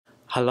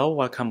Hello,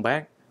 welcome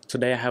back.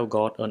 Today I have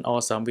got an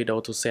awesome video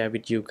to share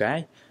with you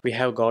guys. We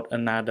have got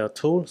another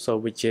tool,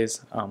 which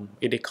is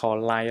it is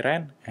called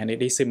LiveRa1n, and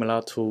it is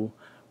similar to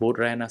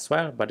bootable as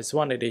well, but this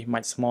one it is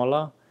much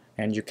smaller,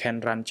 and you can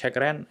run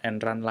CheckRa1n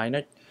and run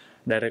Linux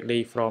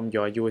directly from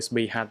your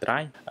USB hard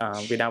drive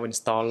without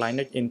install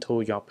Linux into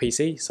your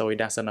PC, so it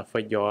doesn't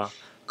affect your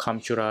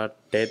computer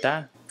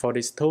data. For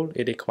this tool,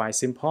 it is quite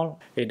simple.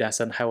 It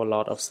doesn't have a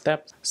lot of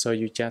steps, so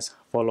you just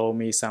follow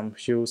me some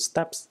few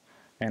steps.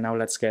 And now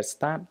let's get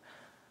started.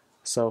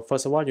 So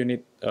first of all, you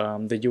need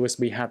the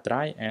USB hard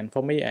drive, and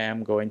for me I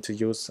am going to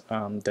use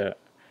the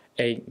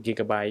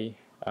 8GB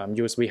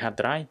USB hard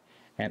drive.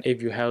 And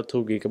if you have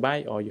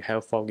 2GB or you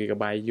have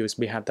 4GB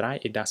USB hard drive,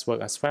 it does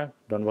work as well.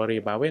 Don't worry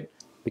about it,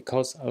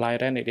 because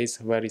LiveRa1n it is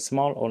very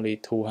small, only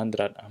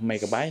 200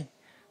 megabytes.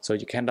 So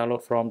you can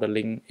download from the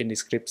link in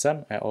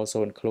description. I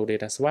also include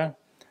it as well.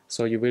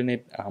 So you will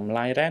need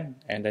LiveRa1n,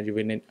 and then you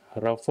will need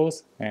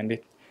Rufus, and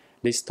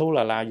this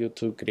tool allows you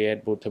to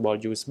create bootable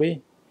USB.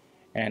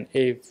 And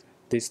if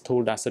this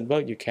tool doesn't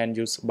work, you can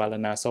use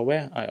Balena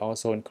software. I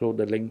also include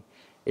the link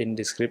in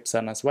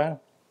description as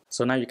well.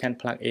 So now you can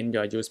plug in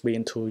your USB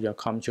into your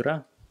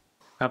computer.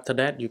 After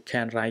that, you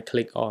can right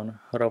click on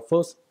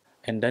Rufus,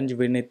 and then you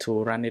will need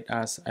to run it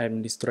as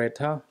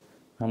administrator.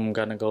 I'm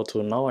gonna go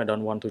to no, I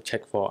don't want to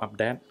check for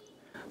update.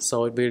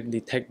 So it will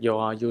detect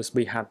your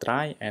USB hard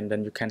drive, and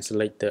then you can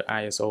select the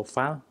ISO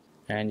file,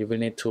 and you will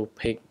need to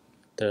pick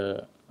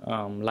the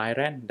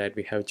LiveRa1n that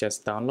we have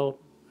just downloaded.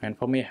 And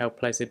for me, I have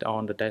placed it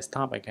on the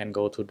desktop. I can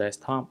go to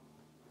desktop,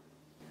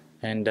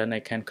 and then I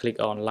can click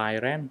on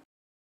LiveRa1n,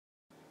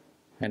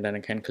 and then I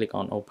can click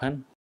on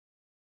open.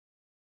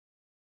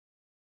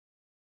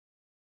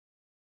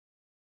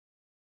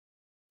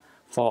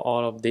 For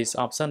all of these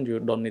options, you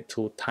don't need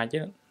to touch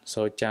it,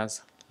 so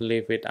just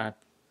leave it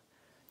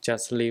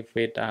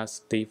as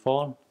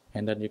default,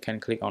 and then you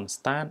can click on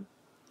start.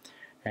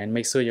 And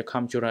make sure your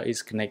computer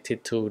is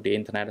connected to the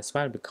internet as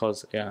well,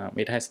 because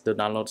it has to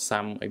download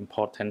some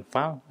important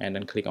file, and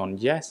then click on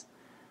yes,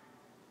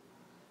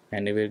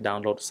 and it will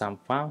download some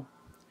file.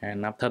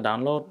 And after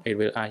download, it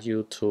will ask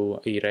you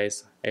to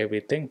erase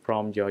everything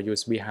from your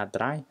USB hard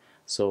drive.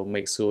 So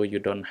make sure you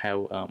don't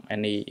have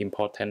any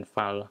important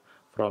file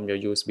from your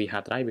USB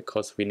hard drive,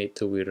 because we need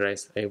to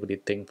erase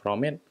everything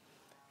from it.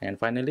 And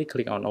finally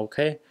click on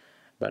OK.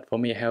 But for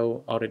me, I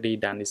have already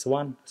done this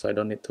one, so I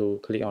don't need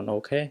to click on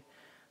OK.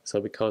 So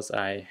because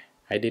I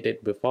did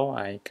it before,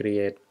 I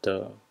create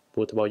the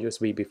bootable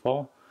USB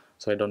before,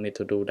 so I don't need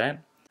to do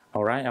that.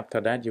 Alright,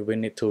 after that you will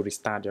need to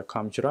restart your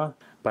computer,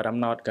 but I'm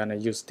not gonna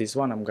use this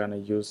one. I'm gonna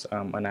use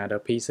another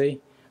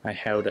PC. I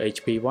have the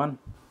HP one.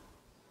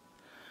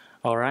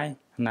 Alright,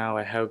 now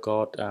I have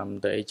got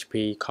the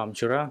HP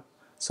computer.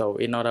 So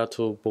in order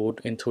to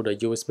boot into the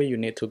USB, you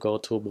need to go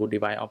to boot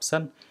device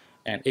option,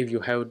 and if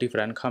you have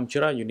different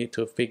computer, you need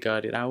to figure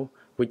it out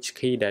which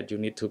key that you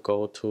need to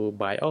go to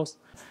BIOS,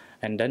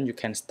 and then you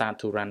can start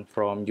to run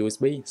from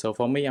USB. So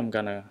for me, I'm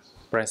gonna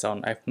press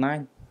on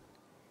F9,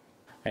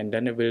 and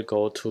then it will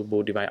go to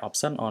boot device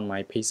option on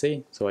my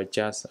PC. So I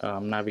just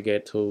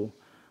navigate to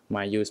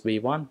my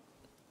USB one.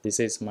 This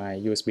is my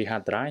USB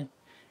hard drive,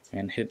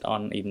 and hit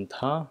on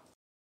enter.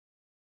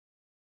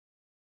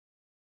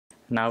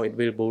 Now it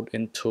will boot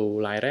into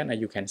LiveRa1n, as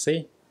you can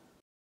see.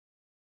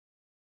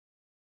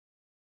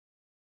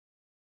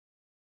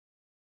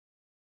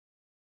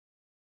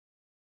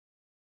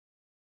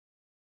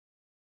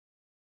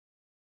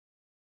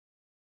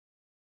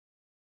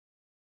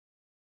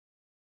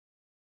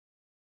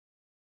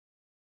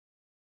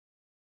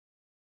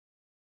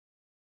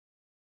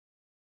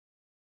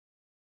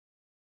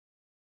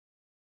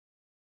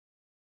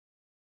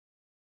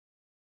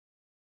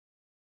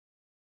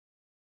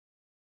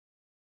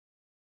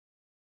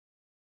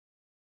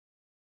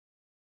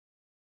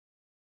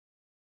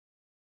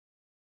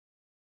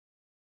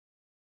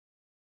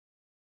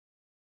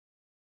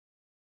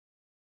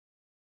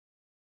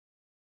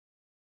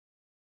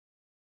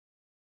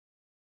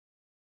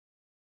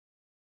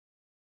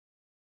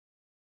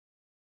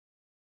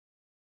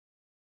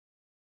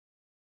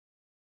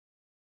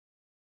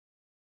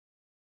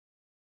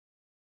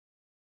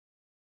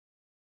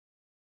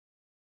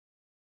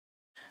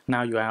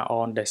 Now you are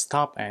on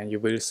desktop, and you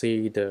will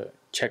see the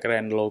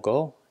CheckRa1n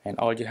logo, and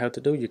all you have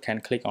to do, you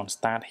can click on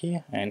start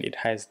here, and it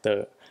has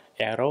the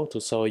arrow to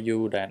show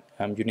you that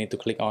you need to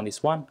click on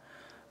this one.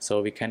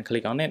 So we can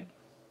click on it,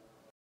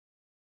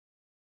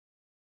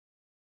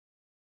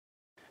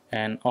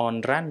 and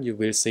on run you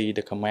will see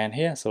the command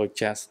here. So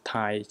just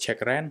type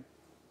CheckRa1n,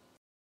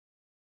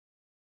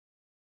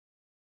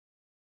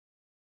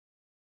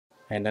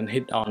 and then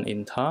hit on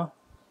enter,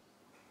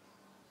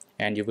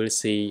 and you will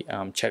see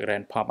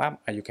CheckRa1n pop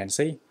up, as you can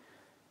see.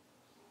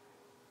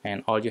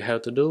 And all you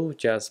have to do,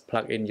 just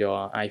plug in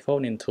your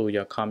iPhone into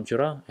your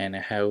computer, and I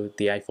have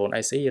the iPhone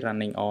SE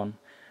running on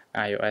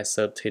iOS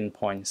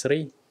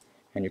 13.3,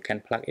 and you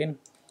can plug in,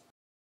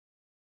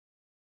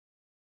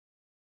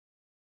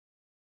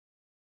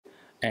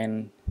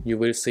 and you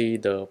will see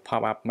the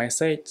pop-up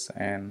message,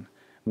 and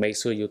make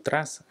sure you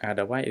trust,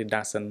 otherwise it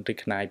doesn't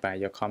recognize by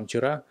your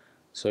computer.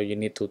 So you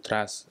need to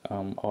trust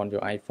on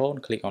your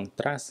iPhone. Click on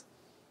trust,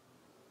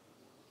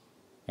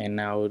 and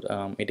now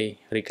it is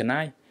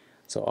recognized.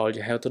 So all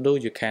you have to do,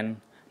 you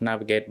can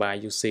navigate by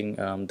using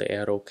the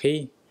arrow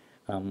key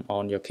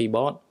on your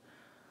keyboard.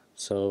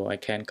 So I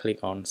can click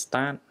on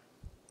start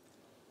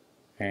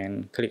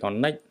and click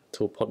on next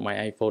to put my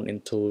iPhone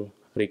into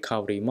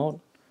recovery mode,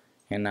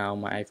 and now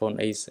my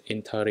iPhone is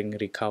entering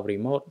recovery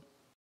mode.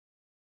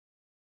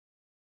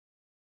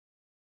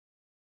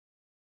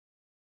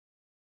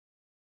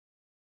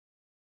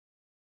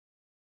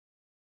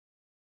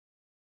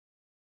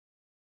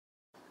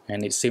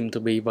 And it seems to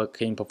be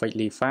working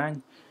perfectly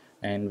fine,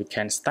 and we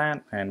can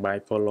start and by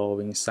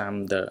following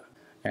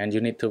and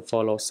you need to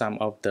follow some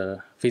of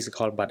the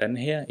physical button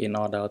here in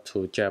order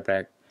to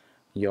jailbreak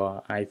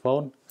your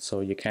iPhone.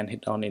 So you can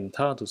hit on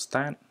enter to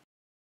start.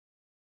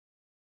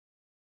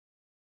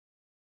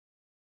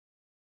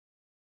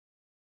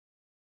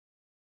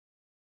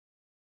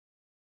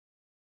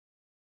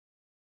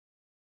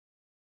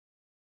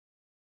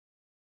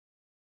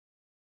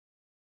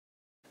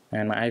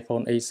 And my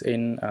iPhone is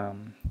in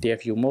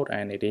DFU mode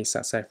and it is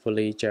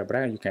successfully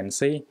jailbreak, you can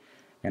see.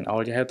 And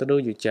all you have to do,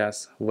 you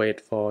just wait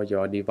for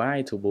your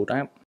device to boot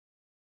up.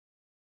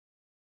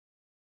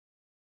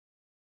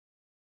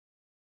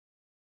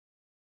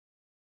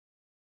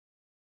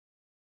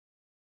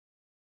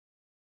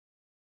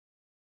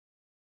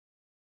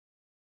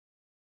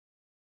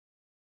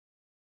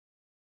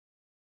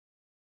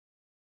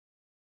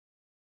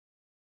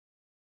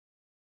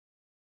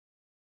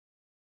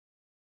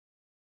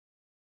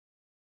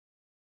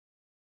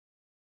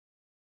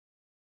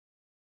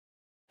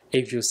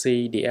 If you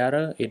see the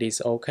error, it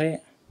is okay,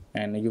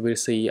 and you will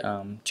see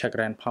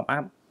CheckRa1n pop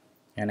up,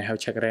 and I have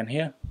CheckRa1n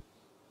here.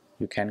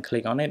 You can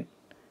click on it,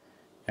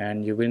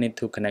 and you will need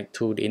to connect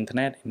to the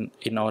internet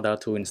in order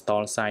to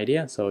install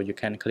Cydia. So you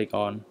can click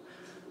on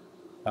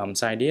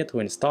Cydia to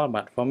install,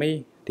 but for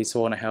me, this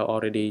one I have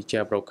already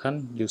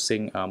jailbroken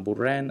using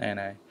bootable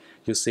and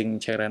using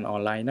CheckRa1n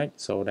online,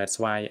 so that's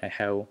why I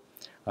have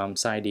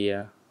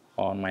Cydia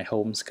on my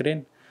home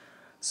screen.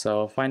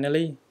 So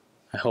finally,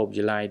 I hope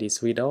you like this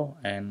video,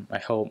 and I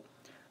hope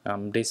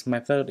this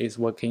method is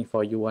working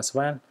for you as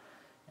well.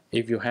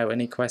 If you have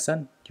any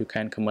question, you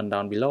can comment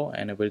down below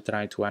and I will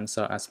try to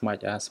answer as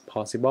much as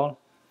possible.